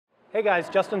Hey guys,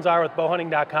 Justin Czar with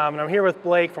Bowhunting.com, and I'm here with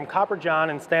Blake from Copper John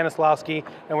and Stanislawski,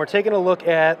 and we're taking a look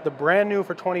at the brand new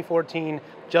for 2014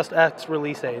 Just X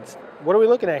release aids. What are we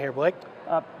looking at here, Blake?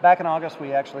 Back in August,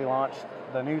 we actually launched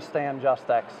the new Stan Just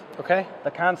X. Okay.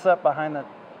 The concept behind the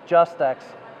Just X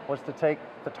was to take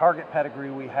the target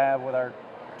pedigree we have with our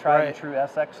tried and true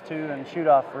SX2 and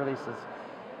shoot-off releases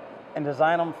and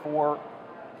design them for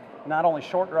not only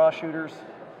short draw shooters,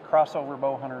 crossover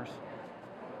bow hunters,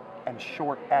 and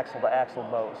short axle-to-axle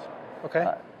bows.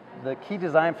 Okay. The key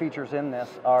design features in this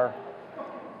are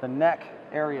the neck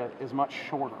area is much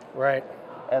shorter. Right.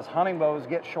 As hunting bows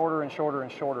get shorter and shorter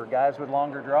and shorter, guys with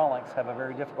longer draw lengths have a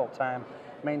very difficult time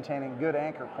maintaining good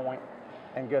anchor point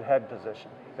and good head position.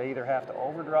 They either have to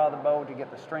overdraw the bow to get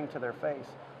the string to their face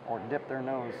or dip their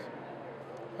nose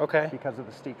because of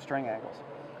the steep string angles.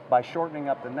 By shortening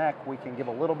up the neck, we can give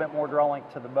a little bit more draw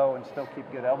length to the bow and still keep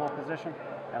good elbow position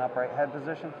and upright head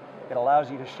position. It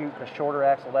allows you to shoot the shorter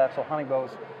axle-to-axle hunting bows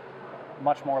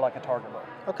much more like a target bow.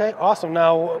 Okay, awesome.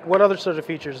 Now, what other sort of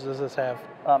features does this have?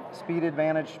 Speed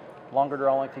advantage, longer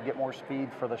draw length to get more speed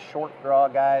for the short draw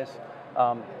guys.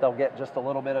 They'll get just a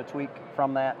little bit of tweak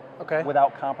from that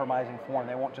without compromising form.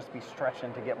 They won't just be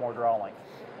stretching to get more draw length.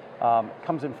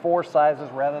 Comes in 4 sizes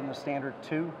rather than the standard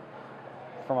 2,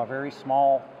 from a very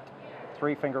small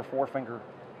 3-finger, 4-finger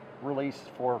release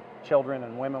for children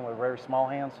and women with very small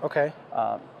hands. Okay.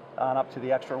 On up to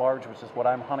the extra large, which is what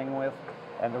I'm hunting with.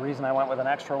 And the reason I went with an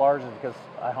extra large is because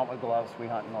I hunt with gloves. We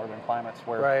hunt in northern climates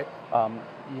where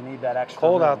you need that extra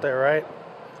cold room. out there, right?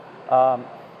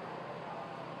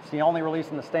 It's the only release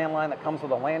in the Stan line that comes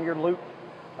with a lanyard loop.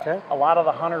 Okay. A lot of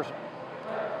the hunters,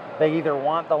 they either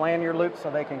want the lanyard loop so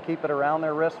they can keep it around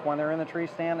their wrist when they're in the tree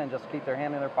stand and just keep their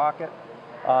hand in their pocket.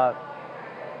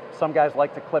 Some guys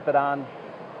like to clip it on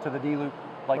to the D-loop,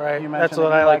 like you mentioned. That's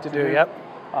what I like to do, yep.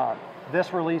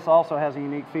 This release also has a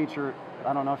unique feature.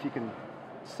 I don't know if you can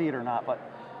see it or not, but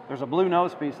there's a blue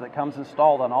nose piece that comes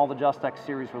installed on all the Just X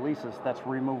series releases that's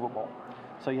removable.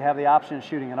 So you have the option of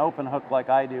shooting an open hook like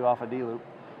I do off a D-loop,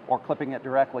 or clipping it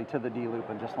directly to the D-loop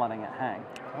and just letting it hang.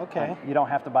 Okay. You don't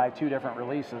have to buy 2 different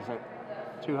releases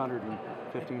at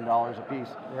 $215 a piece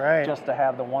just to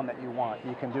have the one that you want.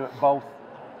 You can do it both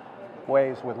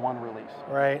ways with one release.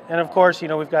 Right, and of course,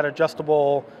 we've got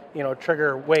adjustable,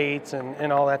 trigger weights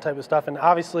and all that type of stuff. And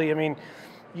obviously, I mean,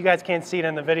 you guys can't see it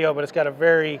in the video, but it's got a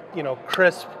very,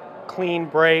 crisp, clean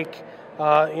break.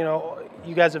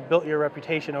 You guys have built your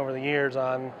reputation over the years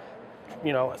on,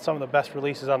 some of the best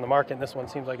releases on the market, and this one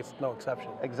seems like it's no exception.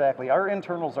 Exactly. Our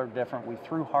internals are different. We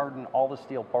through harden all the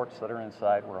steel parts that are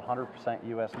inside. We're 100%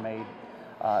 US made.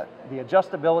 The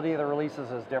adjustability of the releases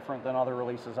is different than other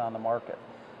releases on the market.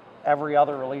 Every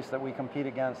other release that we compete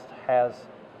against has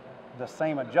the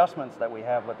same adjustments that we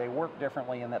have, but they work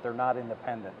differently in that they're not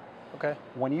independent. Okay.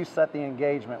 When you set the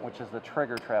engagement, which is the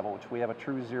trigger travel, which we have a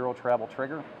true 0 travel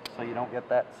trigger, so you don't get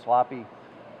that sloppy,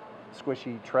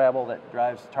 squishy travel that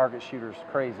drives target shooters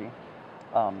crazy.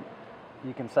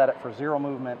 You can set it for 0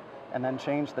 movement and then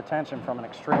change the tension from an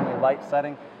extremely light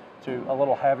setting to a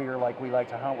little heavier like we like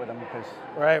to hunt with them, because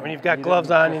when you've got gloves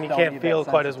on and you can't feel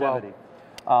quite as well.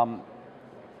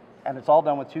 And it's all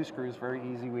done with 2 screws, very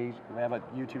easy. We have a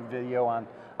YouTube video on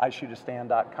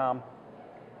IShootAStan.com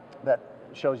that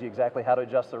shows you exactly how to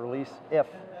adjust the release if,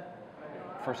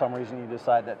 for some reason, you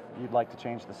decide that you'd like to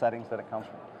change the settings that it comes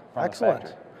from Excellent. the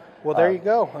factory. Well, there you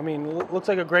go. I mean, looks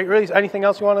like a great release. Anything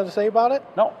else you wanted to say about it?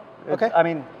 No. Okay. I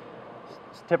mean,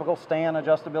 it's typical Stan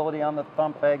adjustability on the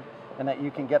thumb peg, and that you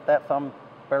can get that thumb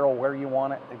barrel where you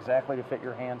want it exactly to fit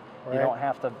your hand. You don't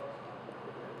have to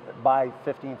buy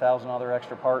 15,000 other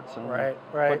extra parts and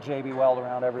put JB Weld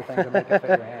around everything to make it fit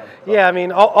your hand. So. Yeah, I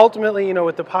mean, ultimately,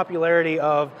 with the popularity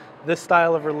of this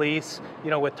style of release,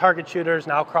 with target shooters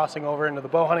now crossing over into the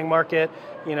bow hunting market,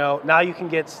 now you can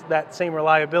get that same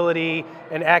reliability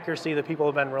and accuracy that people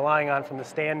have been relying on from the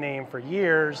Stan name for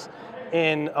years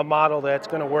in a model that's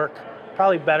going to work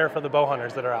probably better for the bow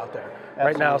hunters that are out there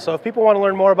right now. So if people want to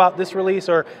learn more about this release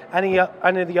or any of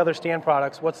the other Stan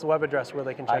products, what's the web address where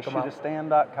they can check them out?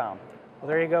 IShootAStan.com. Well,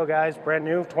 there you go, guys. Brand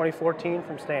new 2014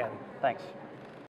 from Stan. Thanks.